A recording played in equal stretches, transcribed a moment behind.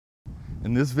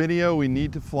In this video, we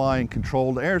need to fly in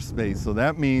controlled airspace, so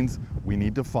that means we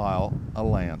need to file a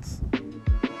LAANC.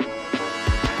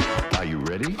 Are you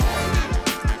ready?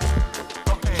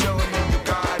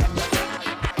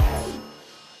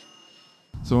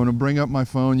 So I'm going to bring up my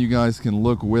phone. You guys can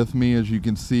look with me. As you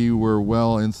can see, we're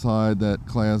well inside that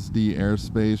Class D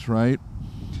airspace, right?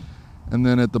 And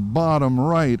then at the bottom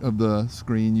right of the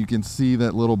screen, you can see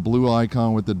that little blue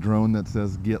icon with the drone that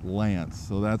says Get LAANC.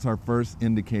 So that's our first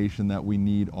indication that we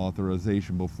need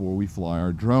authorization before we fly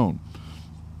our drone.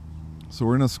 So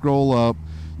we're going to scroll up.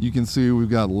 You can see we've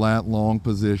got lat long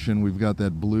position. We've got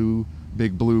that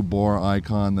big blue bar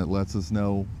icon that lets us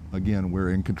know, again,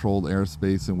 we're in controlled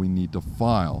airspace and we need to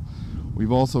file.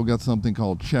 We've also got something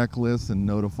called checklist and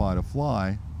notify to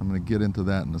fly. I'm going to get into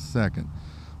that in a second.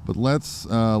 But let's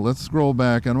scroll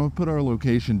back. I'm going to put our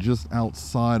location just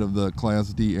outside of the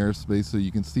Class D airspace so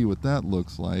you can see what that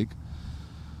looks like.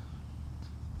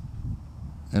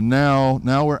 And now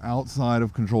we're outside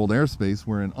of controlled airspace.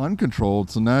 We're in uncontrolled.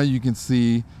 So now you can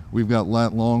see we've got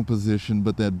lat long position,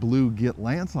 but that blue Get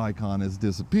LAANC icon has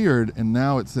disappeared, and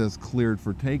now it says cleared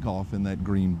for takeoff in that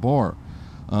green bar.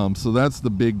 So that's the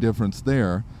big difference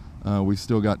there. We've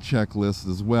still got checklists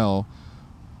as well.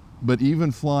 But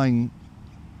even flying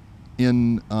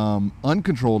in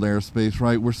uncontrolled airspace,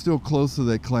 right, we're still close to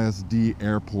that Class D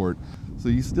airport. So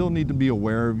you still need to be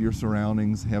aware of your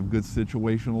surroundings, have good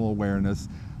situational awareness,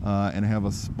 and have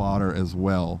a spotter as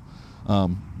well.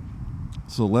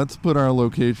 So let's put our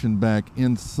location back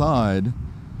inside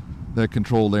that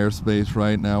controlled airspace.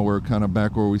 Right now we're kind of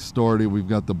back where we started. We've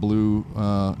got the blue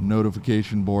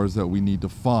notification bars that we need to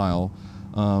file.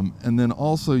 And then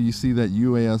also you see that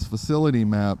UAS facility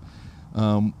map.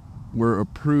 We're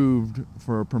approved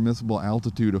for a permissible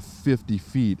altitude of 50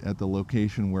 feet at the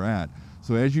location we're at.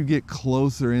 So as you get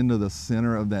closer into the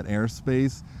center of that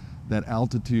airspace, that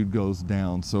altitude goes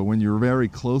down. So when you're very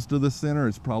close to the center,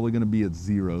 it's probably going to be at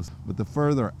 0. But the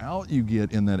further out you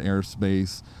get in that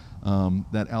airspace,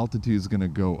 that altitude is going to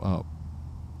go up.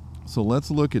 So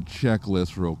let's look at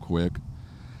checklists real quick.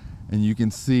 And you can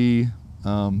see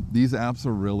these apps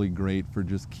are really great for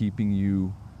just keeping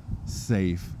you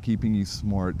safe, keeping you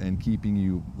smart, and keeping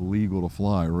you legal to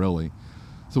fly, really.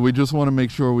 So we just want to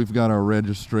make sure we've got our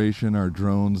registration, our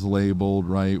drones labeled,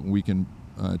 right? We can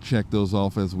check those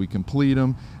off as we complete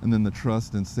them. And then the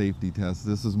trust and safety test.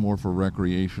 This is more for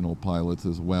recreational pilots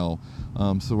as well.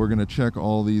 So we're going to check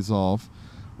all these off,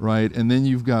 right? And then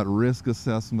you've got risk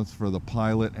assessments for the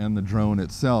pilot and the drone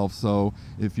itself. So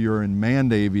if you're in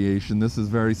manned aviation, this is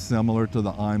very similar to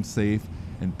the I'm safe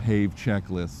and PAVE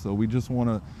checklist. So we just want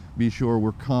to be sure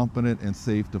we're competent and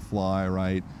safe to fly,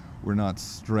 right? We're not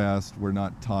stressed, we're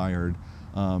not tired.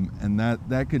 And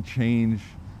that could change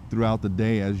throughout the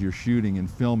day as you're shooting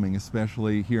and filming,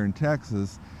 especially here in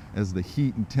Texas, as the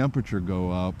heat and temperature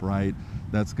go up, right?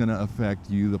 That's gonna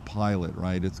affect you, the pilot,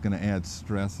 right? It's gonna add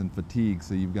stress and fatigue,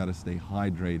 so you've gotta stay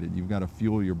hydrated. You've gotta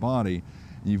fuel your body,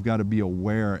 and you've gotta be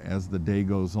aware as the day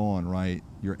goes on, right?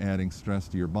 You're adding stress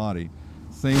to your body.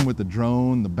 Same with the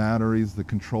drone, the batteries, the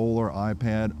controller,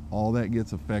 iPad, all that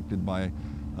gets affected by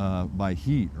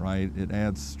heat, right? It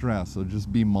adds stress, so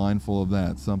just be mindful of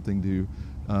that. Something to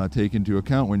take into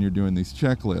account when you're doing these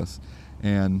checklists.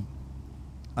 And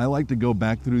I like to go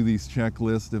back through these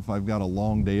checklists if I've got a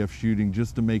long day of shooting,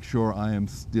 just to make sure I am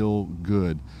still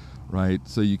good, right?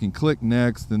 So you can click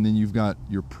next, and then you've got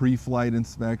your pre-flight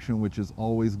inspection, which is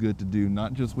always good to do,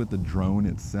 not just with the drone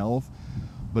itself,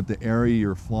 but the area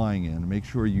you're flying in. Make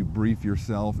sure you brief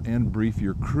yourself and brief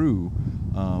your crew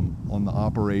on the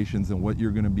operations and what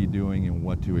you're going to be doing and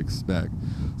what to expect.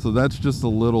 So that's just a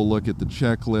little look at the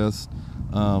checklist.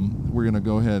 We're going to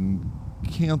go ahead and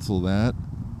cancel that.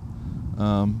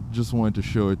 Just wanted to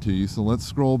show it to you. So let's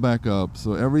scroll back up.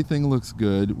 So everything looks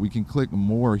good. We can click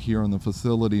more here on the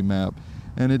facility map,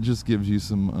 and it just gives you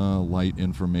some light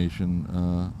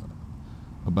information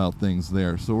about things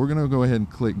there. So we're going to go ahead and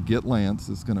click Get LAANC.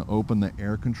 It's going to open the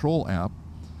air control app.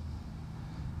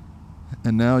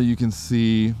 And now you can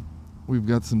see we've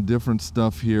got some different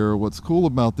stuff here. What's cool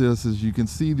about this is you can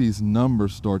see these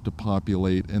numbers start to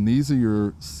populate, and these are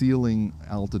your ceiling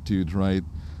altitudes, right?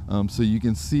 So you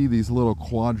can see these little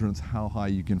quadrants, how high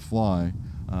you can fly.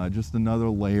 Just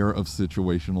another layer of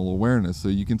situational awareness. So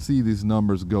you can see these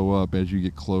numbers go up as you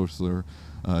get closer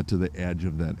to the edge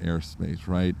of that airspace,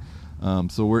 right?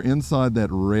 So we're inside that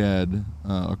red,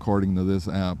 according to this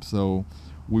app. So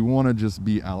we want to just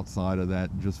be outside of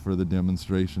that just for the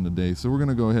demonstration today. So we're going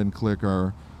to go ahead and click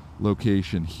our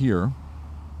location here.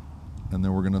 And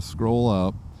then we're going to scroll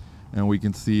up, and we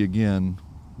can see again,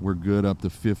 we're good up to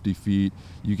 50 feet.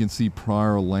 You can see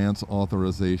prior LAANC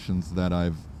authorizations that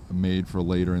I've made for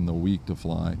later in the week to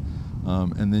fly.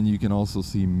 And then you can also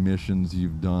see missions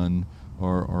you've done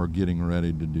or are getting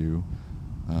ready to do.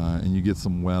 And you get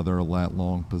some weather, lat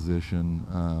long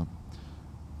position.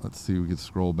 Let's see, we could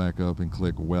scroll back up and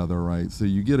click weather, right? So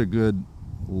you get a good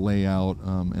layout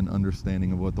and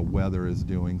understanding of what the weather is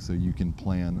doing, so you can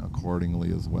plan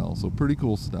accordingly as well. So pretty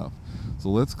cool stuff. So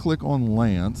let's click on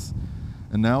Lance,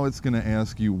 and now it's going to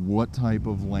ask you what type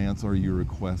of Lance are you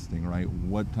requesting, right?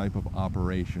 What type of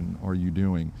operation are you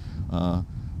doing?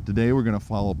 Today we're going to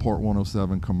file a Part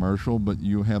 107 commercial, but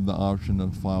you have the option to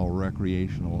file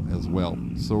recreational as well.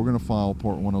 So we're going to file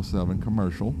Part 107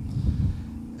 commercial,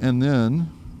 and then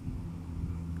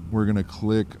we're going to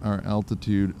click our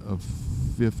altitude of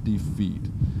 50 feet,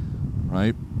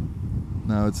 right?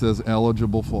 Now it says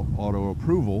eligible for auto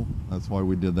approval. That's why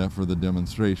we did that for the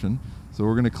demonstration. So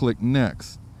we're going to click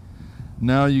next.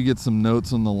 Now you get some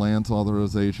notes on the Lance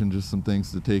authorization, just some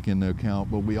things to take into account,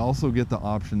 but we also get the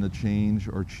option to change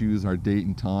or choose our date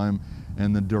and time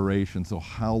and the duration. So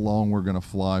how long we're going to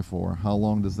fly for, how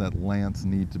long does that Lance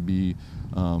need to be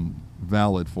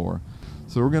valid for.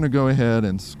 So we're going to go ahead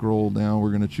and scroll down. We're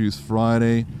going to choose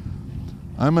Friday.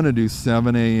 I'm going to do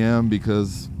 7 a.m.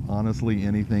 because honestly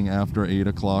anything after 8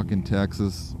 o'clock in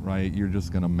Texas, right, you're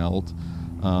just going to melt.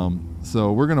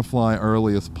 So we're going to fly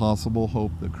early as possible.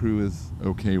 Hope the crew is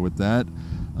okay with that.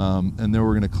 And then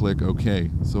we're going to click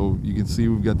OK. So you can see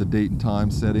we've got the date and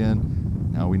time set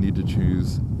in. Now we need to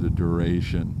choose the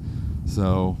duration.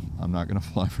 So I'm not going to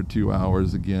fly for 2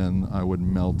 hours again. I would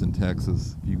melt in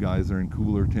Texas. If you guys are in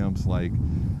cooler temps like,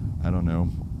 I don't know,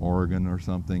 Oregon or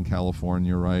something,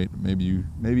 California, right? Maybe you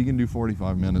can do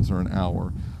 45 minutes or an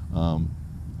hour.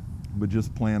 But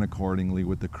just plan accordingly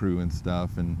with the crew and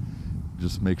stuff, and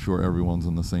just make sure everyone's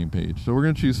on the same page. So we're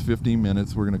going to choose 15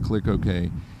 minutes. We're going to click OK.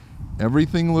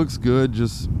 Everything looks good.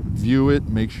 Just view it,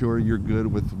 make sure you're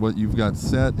good with what you've got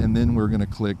set, and then we're going to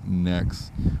click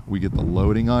next. We get the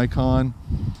loading icon.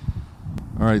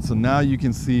 All right, so now you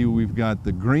can see we've got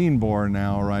the green bar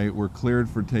now, right? We're cleared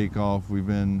for takeoff. We've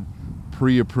been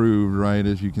pre-approved, right,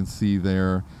 as you can see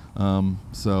there.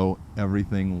 So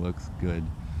everything looks good.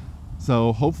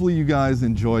 So hopefully you guys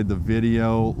enjoyed the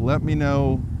video. Let me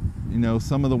know,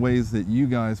 some of the ways that you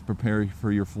guys prepare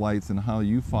for your flights and how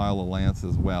you file a Lance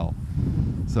as well.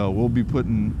 So we'll be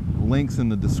putting links in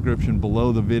the description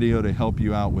below the video to help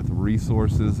you out with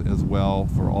resources as well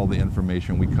for all the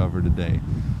information we covered today.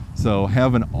 So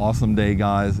have an awesome day,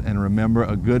 guys, and remember,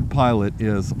 a good pilot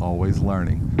is always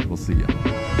learning. We'll see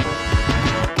you.